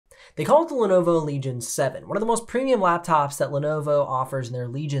They call it the Lenovo Legion 7, one of the most premium laptops that Lenovo offers in their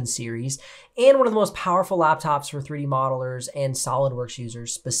Legion series, and one of the most powerful laptops for 3D modelers and SolidWorks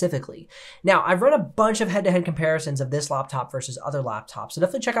users specifically. Now, I've run a bunch of head-to-head comparisons of this laptop versus other laptops, so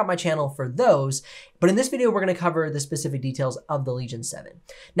definitely check out my channel for those. But in this video, we're going to cover the specific details of the Legion 7.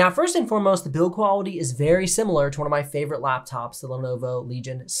 Now, first and foremost, the build quality is very similar to one of my favorite laptops, the Lenovo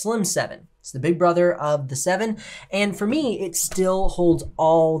Legion Slim 7. It's the big brother of the 7, and for me, it still holds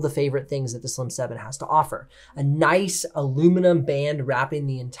all the favorite things that the Slim 7 has to offer. A nice aluminum band wrapping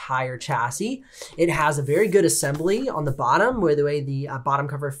the entire chassis. It has a very good assembly on the bottom, where the way the bottom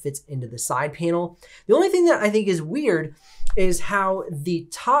cover fits into the side panel. The only thing that I think is weird is how the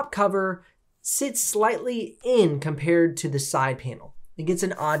top cover sits slightly in compared to the side panel. I think it's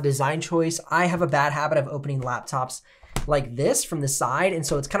an odd design choice. I have a bad habit of opening laptops like this from the side, and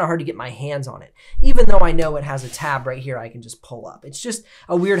so it's kind of hard to get my hands on it. Even though I know it has a tab right here I can just pull up. It's just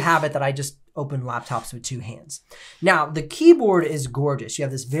a weird habit that I just open laptops with two hands. Now, the keyboard is gorgeous. You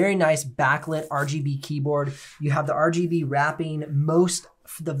have this very nice backlit RGB keyboard. You have the RGB wrapping most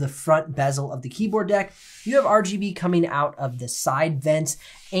of the front bezel of the keyboard deck. You have RGB coming out of the side vents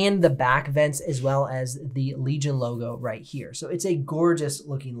and the back vents, as well as the Legion logo right here. So it's a gorgeous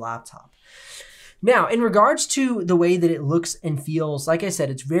looking laptop. Now, in regards to the way that it looks and feels, like I said,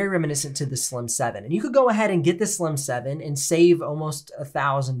 it's very reminiscent to the Slim 7. And you could go ahead and get the Slim 7 and save almost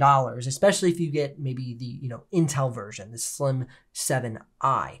 $1,000, especially if you get maybe the Intel version, the Slim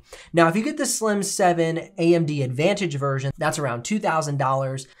 7i. Now, if you get the Slim 7 AMD Advantage version, that's around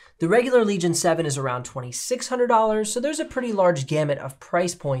 $2,000. The regular Legion 7 is around $2,600, so there's a pretty large gamut of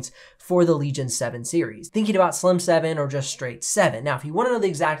price points for the Legion 7 series. Thinking about Slim 7 or just straight 7. Now, if you want to know the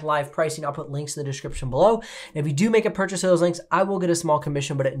exact live pricing, I'll put links in the description below. And if you do make a purchase of those links, I will get a small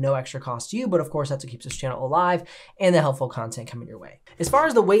commission, but at no extra cost to you. But of course, that's what keeps this channel alive and the helpful content coming your way. As far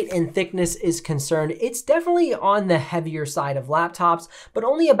as the weight and thickness is concerned, it's definitely on the heavier side of laptops, but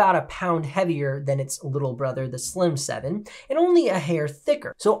only about a pound heavier than its little brother, the Slim 7, and only a hair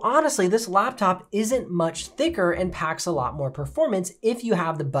thicker. So honestly, this laptop isn't much thicker and packs a lot more performance if you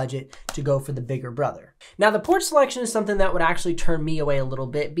have the budget to go for the bigger brother. Now, the port selection is something that would actually turn me away a little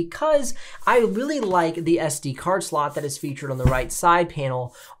bit because I really like the SD card slot that is featured on the right side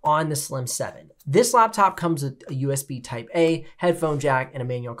panel on the Slim 7. This laptop comes with a USB Type-A, headphone jack, and a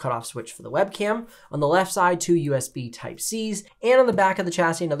manual cutoff switch for the webcam. On the left side, two USB Type-Cs, and on the back of the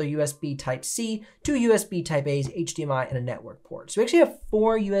chassis, another USB Type-C, two USB Type-A's, HDMI, and a network port. So we actually have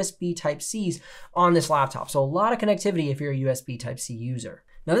 4 USB Type-Cs on this laptop, so a lot of connectivity if you're a USB Type-C user.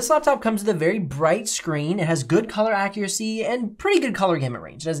 Now, this laptop comes with a very bright screen. It has good color accuracy and pretty good color gamut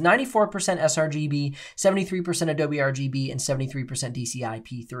range. It has 94% sRGB, 73% Adobe RGB, and 73%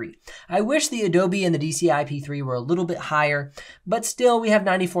 DCI-P3. I wish the Adobe and the DCI-P3 were a little bit higher, but still we have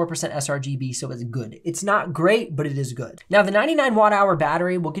 94% sRGB, so it's good. It's not great, but it is good. Now, the 99 watt-hour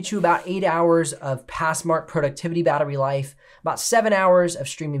battery will get you about 8 hours of Passmark productivity battery life, about 7 hours of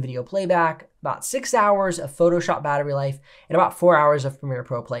streaming video playback, about 6 hours of Photoshop battery life, and about 4 hours of Premiere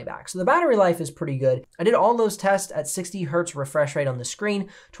Pro playback. So the battery life is pretty good. I did all those tests at 60 Hertz refresh rate on the screen,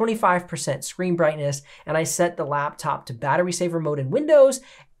 25% screen brightness, and I set the laptop to battery saver mode in Windows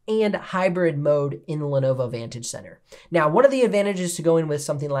and hybrid mode in the Lenovo Vantage Center. Now, one of the advantages to going with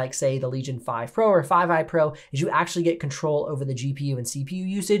something like, say, the Legion 5 Pro or 5i Pro is you actually get control over the GPU and CPU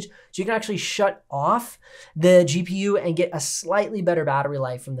usage. So you can actually shut off the GPU and get a slightly better battery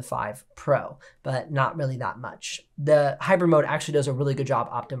life from the 5 Pro, but not really that much. The hybrid mode actually does a really good job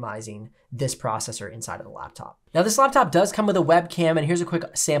optimizing this processor inside of the laptop. Now, this laptop does come with a webcam, and here's a quick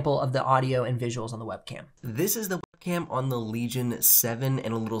sample of the audio and visuals on the webcam. This is the webcam on the Legion 7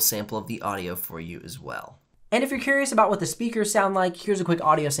 and a little sample of the audio for you as well. And if you're curious about what the speakers sound like, here's a quick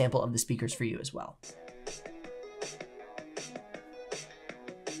audio sample of the speakers for you as well.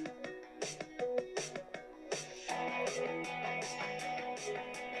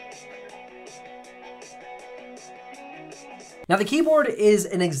 Now, the keyboard is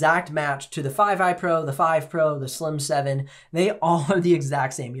an exact match to the 5i Pro, the 5 Pro, the Slim 7. They all are the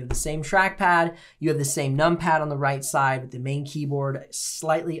exact same. You have the same trackpad, you have the same numpad on the right side with the main keyboard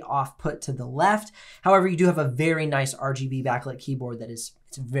slightly off put to the left. However, you do have a very nice RGB backlit keyboard that it's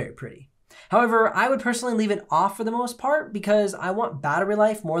very pretty. However, I would personally leave it off for the most part because I want battery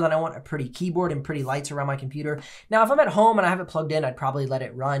life more than I want a pretty keyboard and pretty lights around my computer. Now, if I'm at home and I have it plugged in, I'd probably let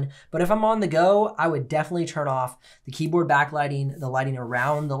it run. But if I'm on the go, I would definitely turn off the keyboard backlighting, the lighting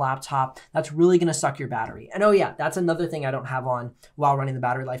around the laptop. That's really going to suck your battery. And oh yeah, that's another thing I don't have on while running the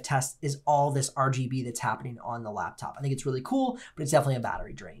battery life test is all this RGB that's happening on the laptop. I think it's really cool, but it's definitely a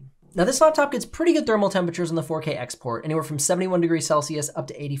battery drain. Now this laptop gets pretty good thermal temperatures in the 4K export, anywhere from 71 degrees Celsius up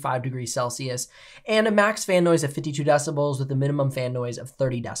to 85 degrees Celsius, and a max fan noise of 52 decibels with a minimum fan noise of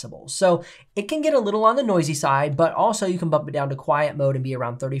 30 decibels. So it can get a little on the noisy side, but also you can bump it down to quiet mode and be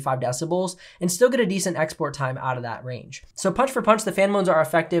around 35 decibels and still get a decent export time out of that range. So punch for punch, the fan modes are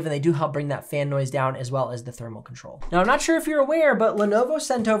effective and they do help bring that fan noise down as well as the thermal control. Now I'm not sure if you're aware, but Lenovo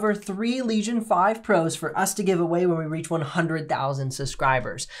sent over 3 Legion 5 Pros for us to give away when we reach 100,000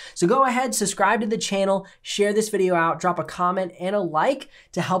 subscribers. So go ahead, subscribe to the channel, share this video out, drop a comment and a like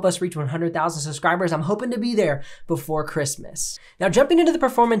to help us reach 100,000 subscribers. I'm hoping to be there before Christmas. Now jumping into the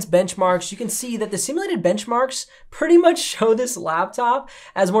performance benchmarks, you can see that the simulated benchmarks pretty much show this laptop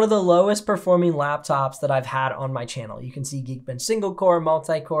as one of the lowest performing laptops that I've had on my channel. You can see Geekbench single core,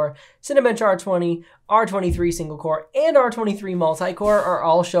 multi-core, Cinebench R20, R23 single core, and R23 multi-core are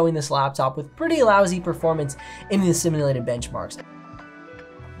all showing this laptop with pretty lousy performance in the simulated benchmarks.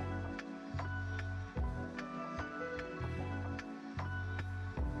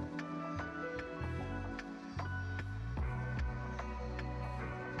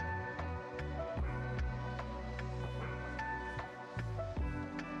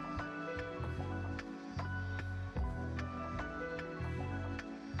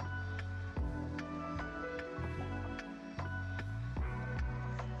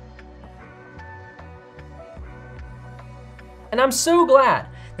 And I'm so glad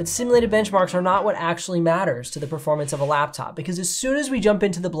that simulated benchmarks are not what actually matters to the performance of a laptop, because as soon as we jump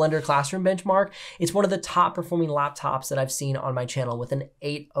into the Blender Classroom benchmark, it's one of the top performing laptops that I've seen on my channel with an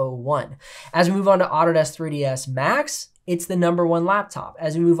 801. As we move on to Autodesk 3ds Max, it's the #1 laptop.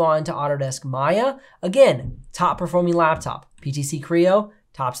 As we move on to Autodesk Maya, again, top performing laptop. PTC Creo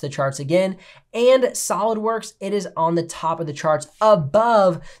tops the charts again, and SolidWorks, it is on the top of the charts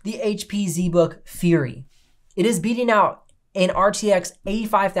above the HP ZBook Fury. It is beating out an RTX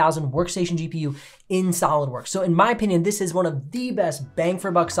 85,000 workstation GPU in SolidWorks. So in my opinion, this is one of the best bang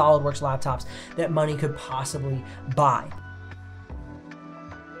for buck SolidWorks laptops that money could possibly buy.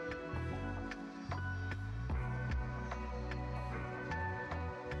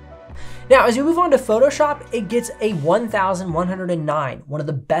 Now, as we move on to Photoshop, it gets a 1,109, one of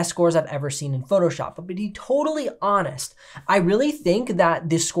the best scores I've ever seen in Photoshop. But to be totally honest, I really think that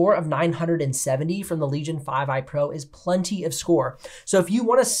this score of 970 from the Legion 5i Pro is plenty of score. So if you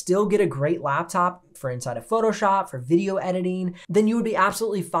want to still get a great laptop for inside of Photoshop, for video editing, then you would be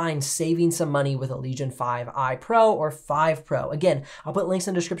absolutely fine saving some money with a Legion 5i Pro or 5 Pro. Again, I'll put links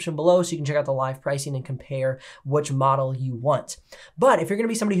in the description below so you can check out the live pricing and compare which model you want. But if you're gonna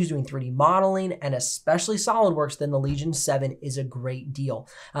be somebody who's doing 3D modeling and especially SolidWorks, then the Legion 7 is a great deal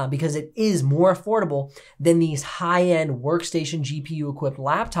because it is more affordable than these high-end workstation GPU equipped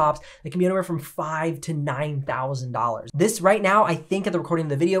laptops that can be anywhere from $5,000 to $9,000. This right now, I think at the recording of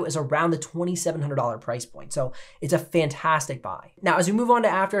the video, is around the $2,700 price point. So it's a fantastic buy. Now, as we move on to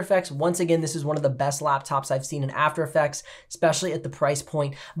After Effects, once again, this is one of the best laptops I've seen in After Effects, especially at the price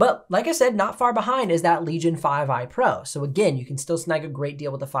point. But like I said, not far behind is that Legion 5i Pro. So again, you can still snag a great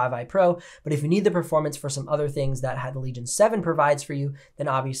deal with the 5i Pro, but if you need the performance for some other things that the Legion 7 provides for you, then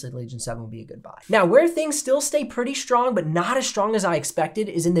obviously the Legion 7 will be a good buy. Now, where things still stay pretty strong, but not as strong as I expected,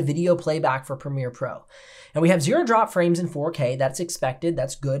 is in the video playback for Premiere Pro. And we have 0 drop frames in 4K. That's expected.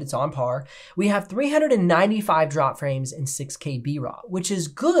 That's good. It's on par. We have 395 drop frames in 6K B-RAW, which is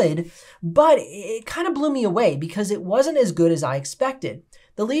good, but it kind of blew me away because it wasn't as good as I expected.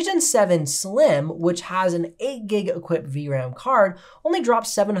 The Legion 7 Slim, which has an 8 gig equipped VRAM card, only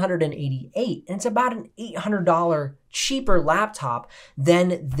drops 788, and it's about an $800 cheaper laptop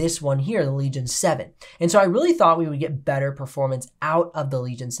than this one here, the Legion 7. And so I really thought we would get better performance out of the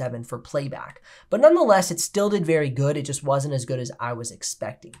Legion 7 for playback. But nonetheless, it still did very good. It just wasn't as good as I was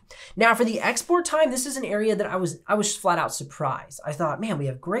expecting. Now for the export time, this is an area that I was flat out surprised. I thought, man, we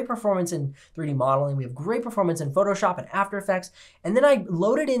have great performance in 3D modeling. We have great performance in Photoshop and After Effects. And then I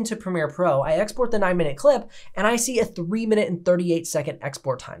loaded into Premiere Pro. I export the 9-minute clip and I see a 3-minute and 38-second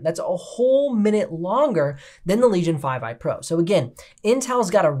export time. That's a whole minute longer than the Legion 5i Pro. So again,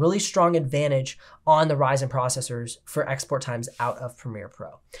 Intel's got a really strong advantage on the Ryzen processors for export times out of Premiere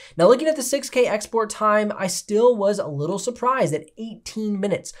Pro. Now looking at the 6K export time, I still was a little surprised at 18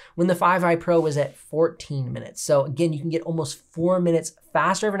 minutes when the 5i Pro was at 14 minutes. So again, you can get almost 4 minutes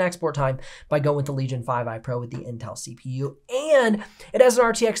faster of an export time by going with the Legion 5i Pro with the Intel CPU. And it has an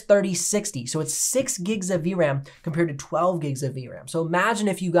RTX 3060, so it's 6 gigs of VRAM compared to 12 gigs of VRAM. So imagine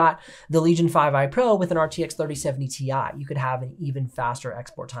if you got the Legion 5i Pro with an RTX 3070 Ti, you could have an even faster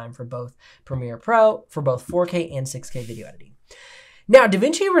export time for both Premiere Pro, for both 4K and 6K video editing. Now,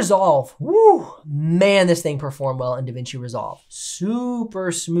 DaVinci Resolve, woo, man, this thing performed well in DaVinci Resolve.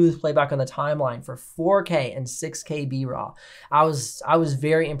 Super smooth playback on the timeline for 4K and 6K B-RAW. I was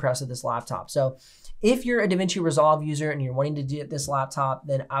very impressed with this laptop. So if you're a DaVinci Resolve user and you're wanting to get this laptop,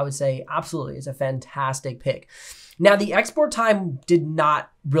 then I would say absolutely, it's a fantastic pick. Now, the export time did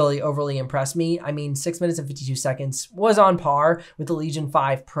not really overly impress me. I mean, 6 minutes and 52 seconds was on par with the Legion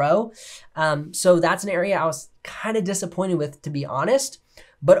 5 Pro. So that's an area I was kind of disappointed with, to be honest.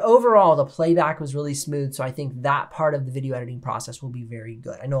 But overall, the playback was really smooth. So I think that part of the video editing process will be very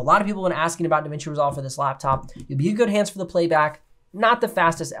good. I know a lot of people have been asking about DaVinci Resolve for this laptop. You'll be in good hands for the playback. Not the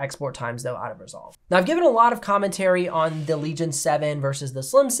fastest export times, though, out of Resolve. Now, I've given a lot of commentary on the Legion 7 versus the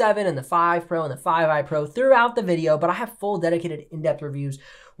Slim 7 and the 5 Pro and the 5i Pro throughout the video, but I have full dedicated in-depth reviews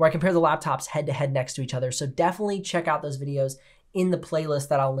where I compare the laptops head-to-head next to each other. So definitely check out those videos in the playlist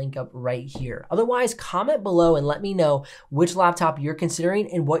that I'll link up right here. Otherwise, comment below and let me know which laptop you're considering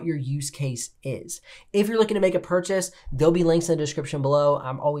and what your use case is. If you're looking to make a purchase, there'll be links in the description below.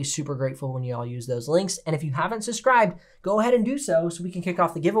 I'm always super grateful when you all use those links. And if you haven't subscribed, go ahead and do so we can kick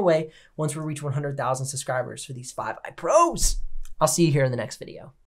off the giveaway once we reach 100,000 subscribers for these 5i Pros. I'll see you here in the next video.